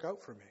things will work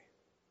out for me.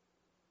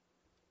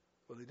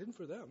 Well, they didn't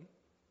for them.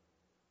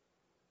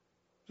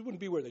 This wouldn't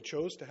be where they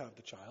chose to have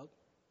the child.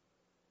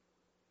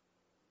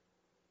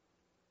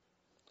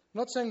 I'm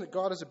not saying that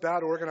God is a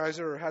bad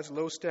organizer or has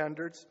low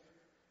standards,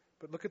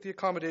 but look at the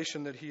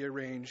accommodation that he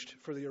arranged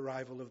for the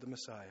arrival of the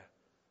Messiah.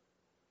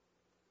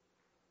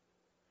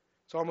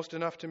 It's almost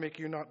enough to make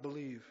you not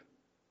believe,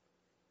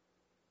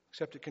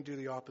 except it can do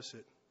the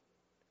opposite.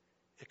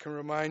 It can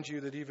remind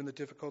you that even the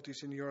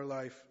difficulties in your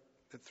life,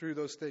 that through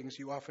those things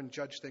you often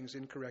judge things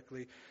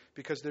incorrectly,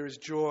 because there is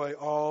joy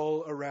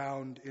all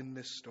around in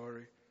this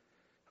story.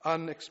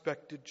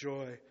 Unexpected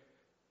joy.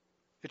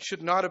 It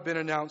should not have been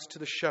announced to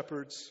the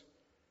shepherds.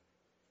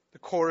 The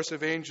chorus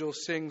of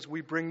angels sings,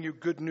 "We bring you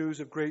good news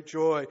of great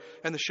joy."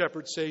 And the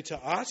shepherds say to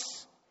us,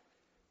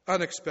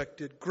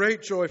 unexpected,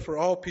 great joy for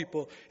all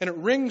people. And it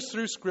rings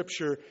through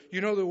Scripture. You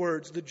know the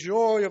words, "The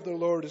joy of the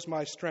Lord is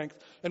my strength."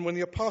 And when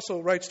the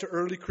apostle writes to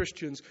early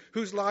Christians,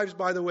 whose lives,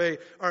 by the way,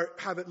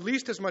 have at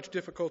least as much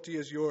difficulty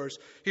as yours,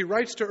 he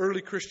writes to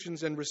early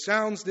Christians and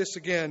resounds this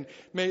again.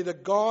 May the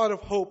God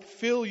of hope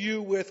fill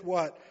you with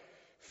what?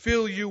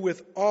 Fill you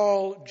with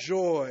all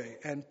joy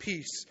and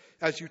peace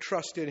as you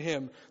trust in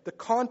him. The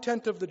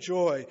content of the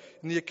joy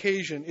and the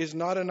occasion is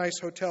not a nice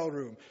hotel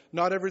room,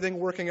 not everything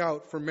working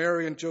out for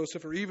Mary and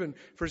Joseph or even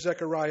for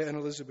Zechariah and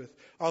Elizabeth.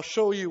 I'll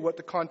show you what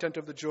the content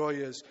of the joy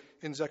is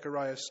in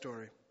Zechariah's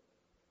story.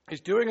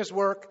 He's doing his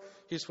work.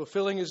 He's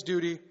fulfilling his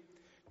duty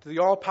to the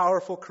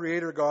all-powerful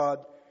Creator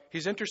God.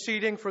 He's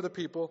interceding for the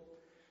people.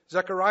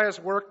 Zechariah's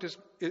work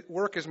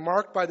is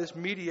marked by this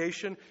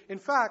mediation. In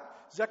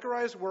fact,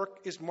 Zechariah's work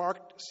is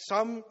marked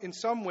in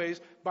some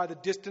ways by the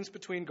distance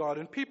between God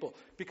and people,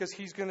 because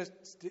he's going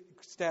to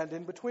stand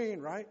in between,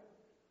 right?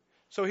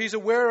 So he's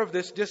aware of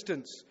this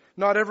distance.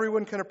 Not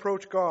everyone can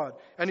approach God.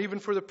 And even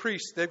for the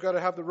priests, they've got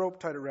to have the rope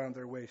tied around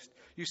their waist.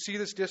 You see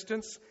this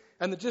distance?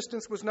 And the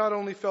distance was not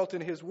only felt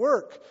in his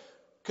work,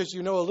 because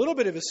you know a little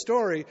bit of his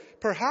story.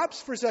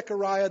 Perhaps for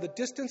Zechariah, the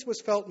distance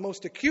was felt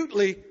most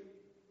acutely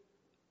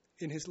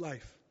in his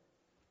life.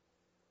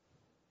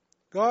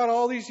 God,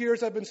 all these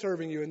years I've been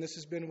serving you, and this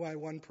has been my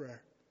one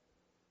prayer.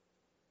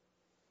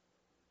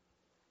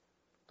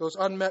 Those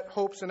unmet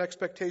hopes and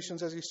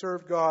expectations as he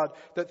served God,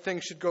 that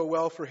things should go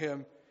well for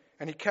him.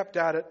 And he kept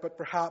at it, but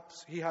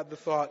perhaps he had the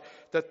thought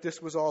that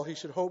this was all he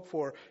should hope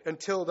for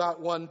until that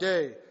one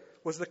day.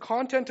 Was the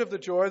content of the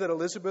joy that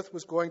Elizabeth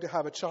was going to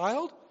have a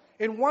child?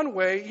 In one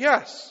way,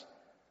 yes.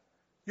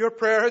 Your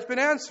prayer has been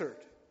answered.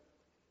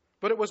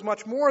 But it was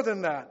much more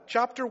than that.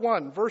 Chapter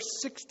 1, verse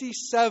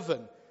 67.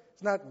 Isn't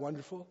that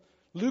wonderful?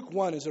 Luke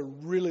 1 is a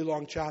really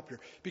long chapter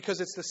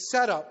because it's the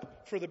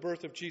setup for the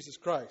birth of Jesus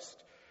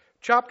Christ.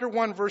 Chapter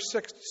 1, verse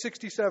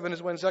 67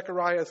 is when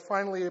Zechariah is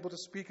finally able to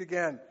speak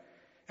again.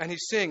 And he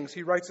sings.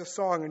 He writes a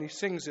song and he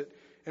sings it.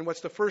 And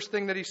what's the first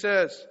thing that he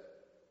says?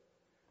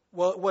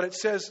 Well, what it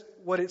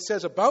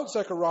says about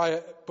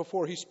Zechariah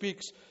before he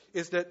speaks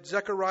is that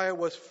Zechariah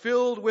was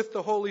filled with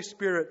the Holy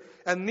Spirit.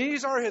 And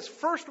these are his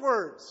first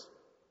words.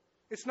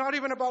 It's not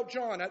even about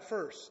John at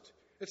first.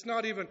 It's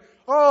not even,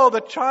 oh,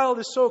 the child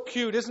is so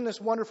cute. Isn't this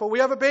wonderful? We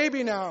have a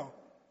baby now.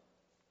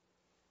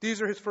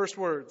 These are his first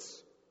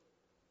words.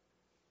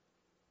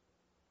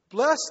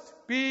 Blessed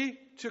be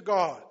to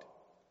God.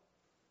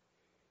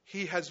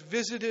 He has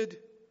visited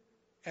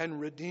and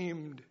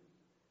redeemed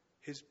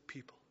his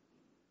people.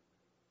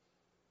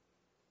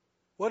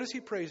 What is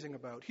he praising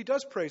about? He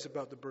does praise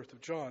about the birth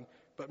of John,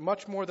 but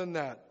much more than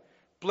that.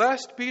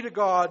 Blessed be to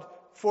God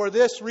for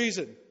this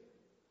reason.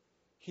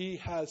 He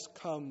has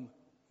come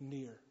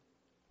near.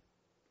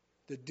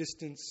 The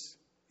distance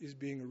is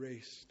being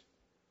erased.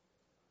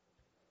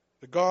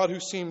 The God who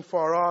seemed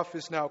far off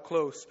is now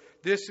close.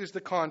 This is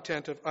the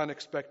content of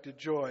unexpected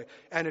joy.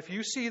 And if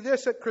you see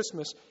this at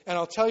Christmas, and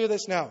I'll tell you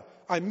this now,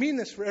 I mean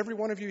this for every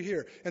one of you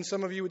here. And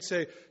some of you would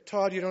say,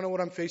 Todd, you don't know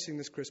what I'm facing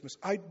this Christmas.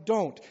 I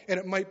don't. And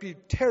it might be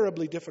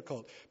terribly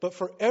difficult. But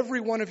for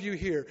every one of you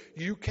here,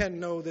 you can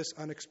know this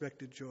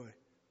unexpected joy.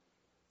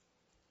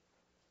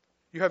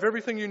 You have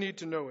everything you need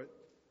to know it.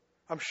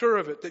 I'm sure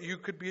of it, that you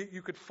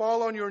could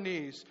fall on your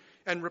knees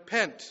and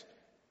repent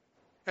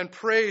and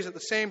praise at the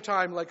same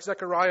time like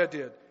Zechariah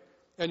did.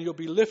 And you'll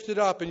be lifted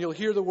up and you'll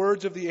hear the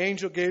words of the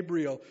angel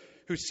Gabriel,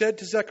 who said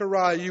to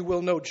Zechariah, you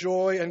will know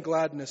joy and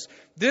gladness.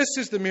 This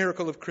is the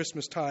miracle of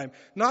Christmas time.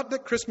 Not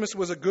that Christmas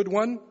was a good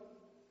one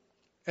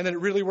and that it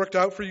really worked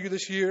out for you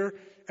this year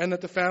and that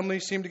the family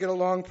seemed to get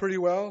along pretty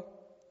well.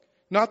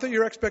 Not that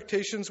your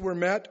expectations were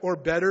met or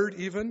bettered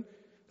even.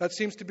 That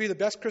seems to be the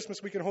best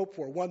Christmas we can hope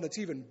for, one that's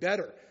even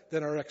better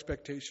than our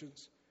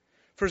expectations.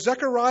 For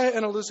Zechariah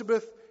and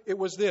Elizabeth, it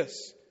was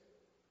this.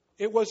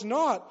 It was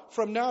not,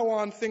 from now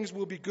on, things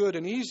will be good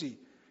and easy.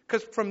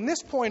 Because from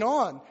this point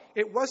on,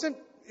 it wasn't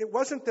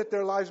that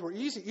their lives were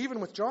easy, even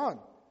with John.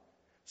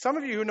 Some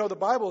of you who know the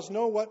Bibles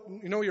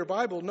know your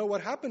Bible, know what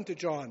happened to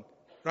John,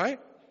 right?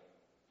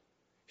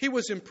 He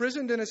was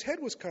imprisoned and his head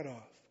was cut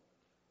off.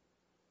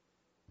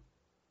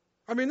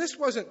 I mean, this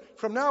wasn't,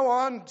 from now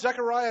on,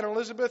 Zechariah and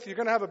Elizabeth, you're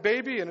going to have a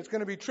baby and it's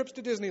going to be trips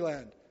to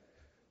Disneyland.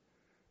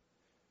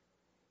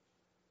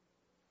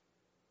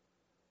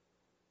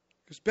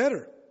 It was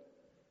better.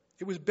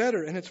 It was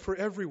better, and it's for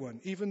everyone,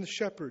 even the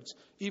shepherds,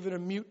 even a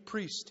mute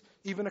priest,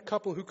 even a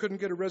couple who couldn't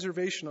get a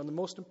reservation on the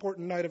most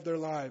important night of their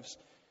lives,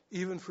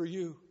 even for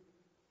you.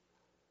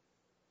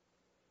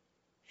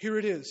 Here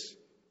it is.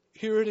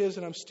 Here it is,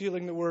 and I'm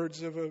stealing the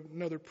words of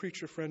another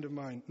preacher friend of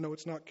mine. No,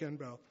 it's not Ken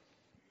Bell.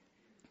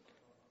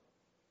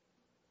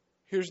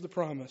 Here's the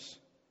promise.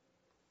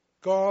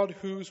 God,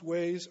 whose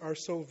ways are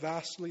so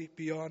vastly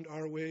beyond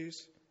our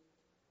ways,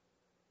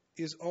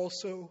 is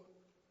also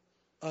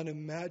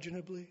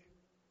unimaginably,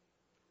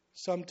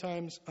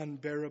 sometimes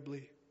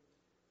unbearably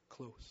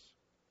close.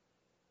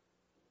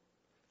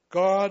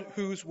 God,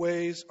 whose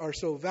ways are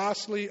so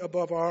vastly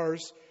above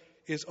ours,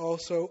 is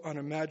also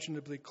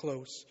unimaginably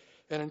close.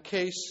 And in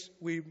case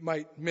we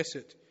might miss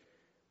it,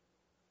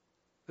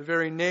 the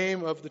very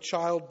name of the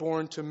child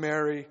born to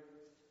Mary,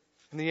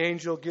 and the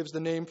angel gives the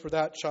name for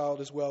that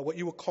child as well, what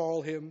you will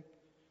call him,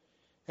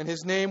 and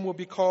his name will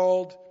be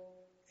called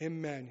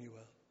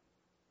Emmanuel,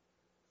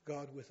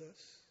 God with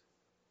us.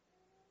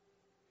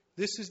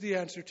 This is the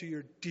answer to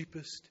your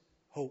deepest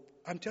hope.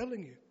 I'm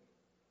telling you.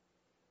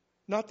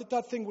 Not that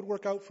that thing would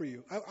work out for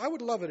you. I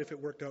would love it if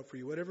it worked out for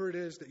you, whatever it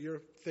is that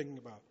you're thinking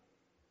about.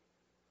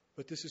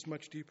 But this is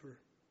much deeper.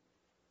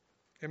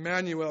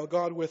 Emmanuel,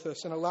 God with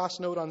us. And a last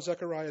note on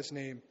Zechariah's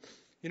name.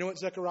 You know what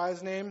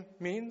Zechariah's name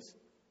means?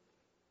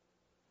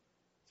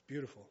 It's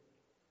beautiful.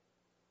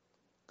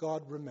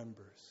 God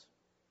remembers.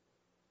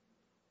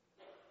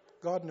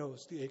 God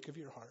knows the ache of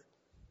your heart.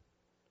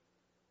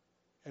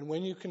 And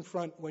when you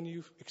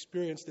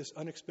experience this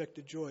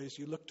unexpected joy, as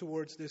you look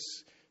towards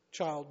this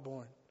child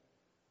born,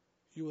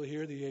 you will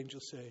hear the angel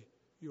say,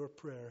 your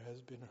prayer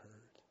has been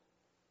heard.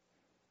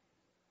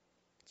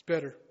 It's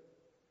better.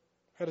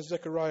 How does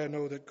Zechariah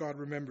know that God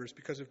remembers?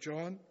 Because of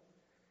John?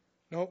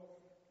 No,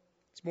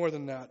 it's more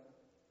than that.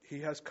 He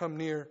has come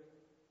near,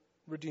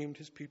 redeemed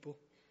his people.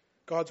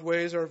 God's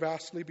ways are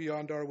vastly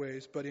beyond our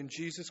ways, but in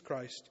Jesus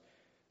Christ,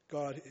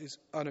 God is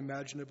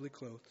unimaginably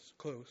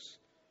close.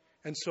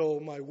 And so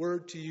my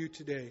word to you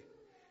today,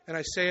 and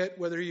I say it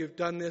whether you've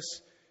done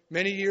this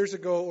many years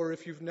ago or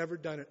if you've never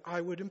done it, I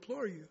would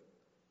implore you,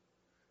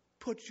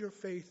 put your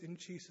faith in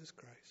Jesus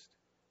Christ.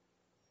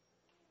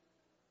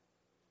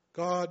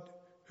 God,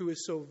 who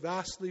is so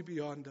vastly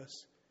beyond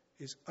us,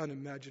 is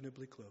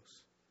unimaginably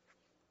close.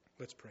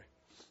 Let's pray.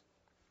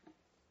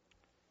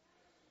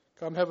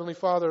 Come, Heavenly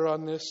Father,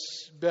 on this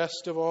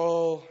best of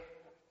all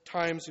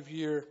times of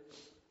year,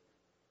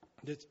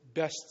 this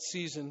best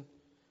season,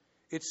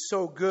 it's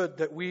so good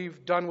that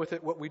we've done with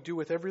it what we do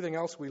with everything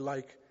else we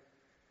like.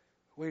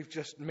 We've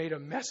just made a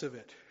mess of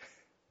it.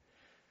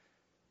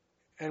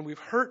 And we've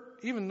hurt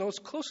even those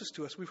closest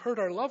to us. We've hurt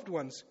our loved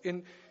ones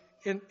in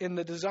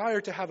the desire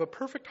to have a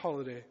perfect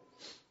holiday.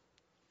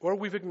 Or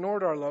we've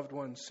ignored our loved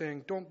ones,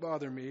 saying, don't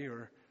bother me.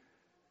 Or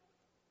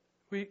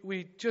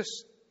we're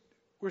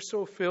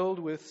so filled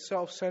with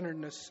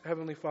self-centeredness,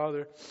 Heavenly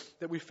Father,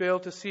 that we fail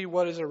to see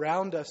what is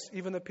around us,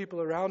 even the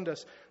people around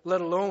us,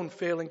 let alone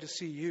failing to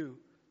see you.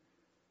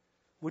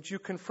 Would you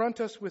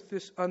confront us with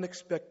this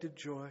unexpected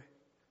joy?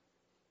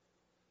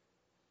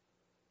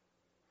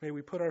 May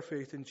we put our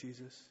faith in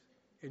Jesus.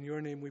 In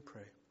your name we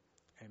pray.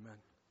 Amen.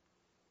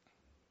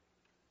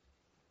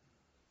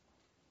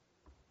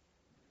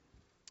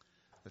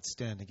 Let's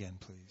stand again,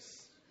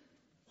 please.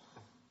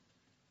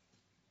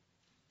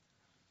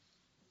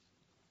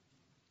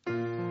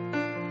 I'm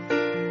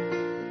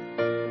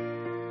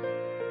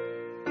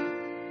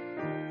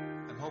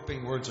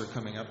hoping words are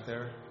coming up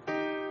there.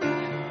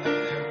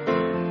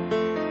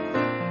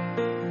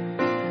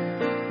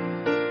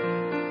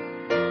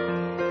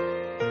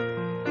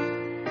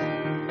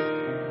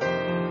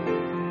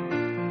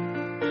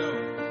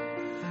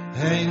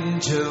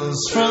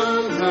 Angels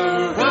from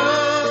the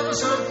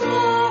realms of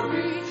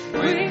glory,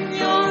 bring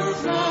your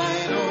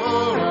flight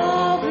o'er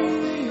all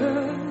the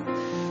earth.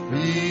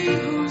 We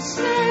who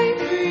sang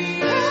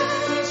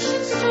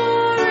creation's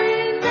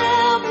story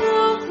now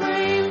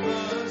proclaim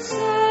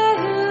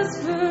Messiah's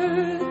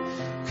birth.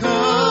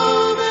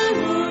 Come and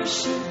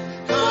worship,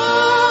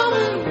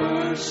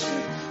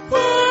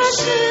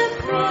 worship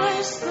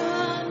Christ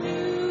the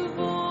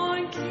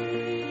newborn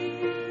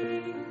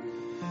King.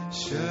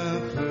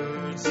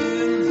 Shepherds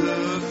in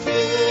the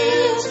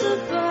fields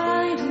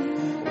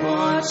abiding,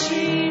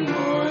 watching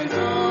o'er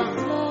the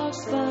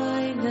flocks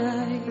by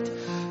night.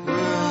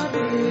 God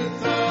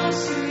with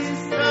us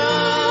is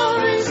now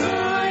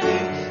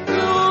residing,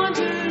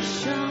 yonder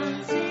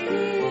shines the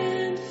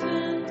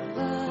infant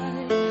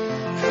light.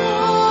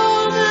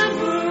 Come and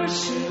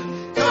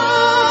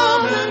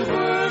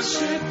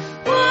worship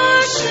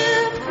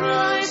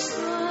Christ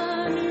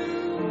the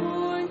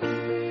newborn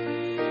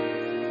King.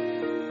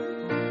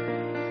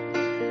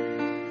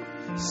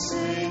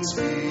 Saints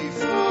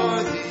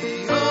before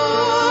the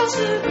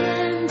altar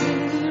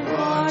bending,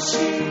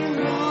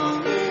 watching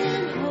long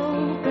in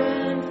hope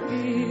and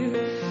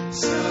fear.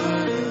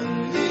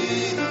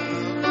 Suddenly the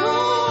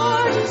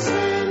Lord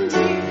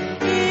descending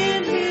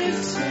in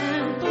his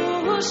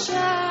temple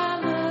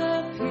shall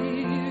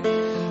appear.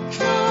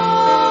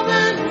 Come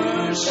and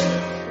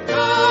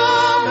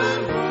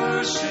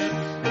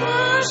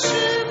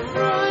worship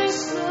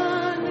Christ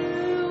the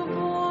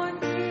newborn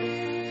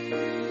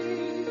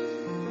King.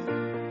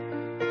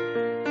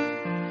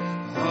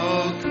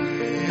 All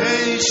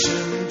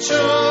creation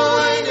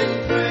join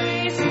in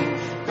praising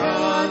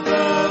God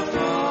the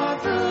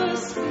Father,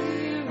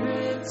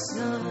 Spirit,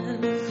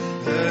 Son.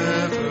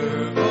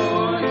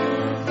 Evermore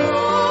your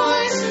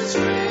voices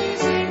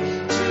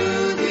raising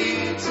to the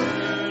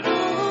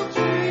eternal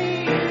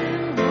three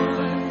in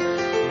one.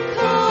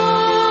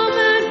 Come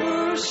and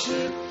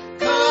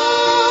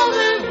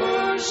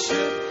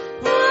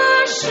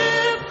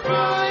worship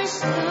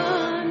Christ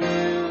the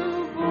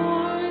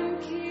newborn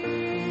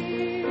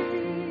King.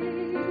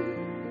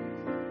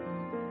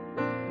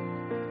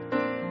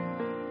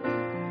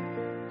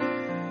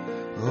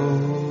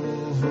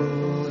 Oh,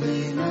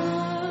 holy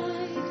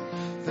night,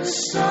 the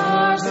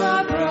stars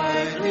are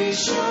brightly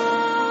shining.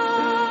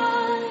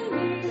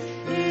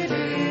 It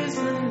is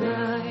the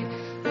night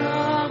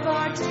of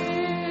our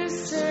dear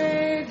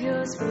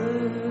Savior's birth.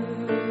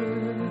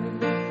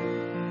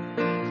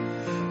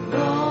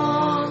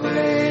 Long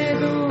lay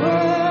the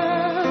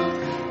world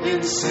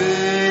in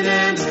sin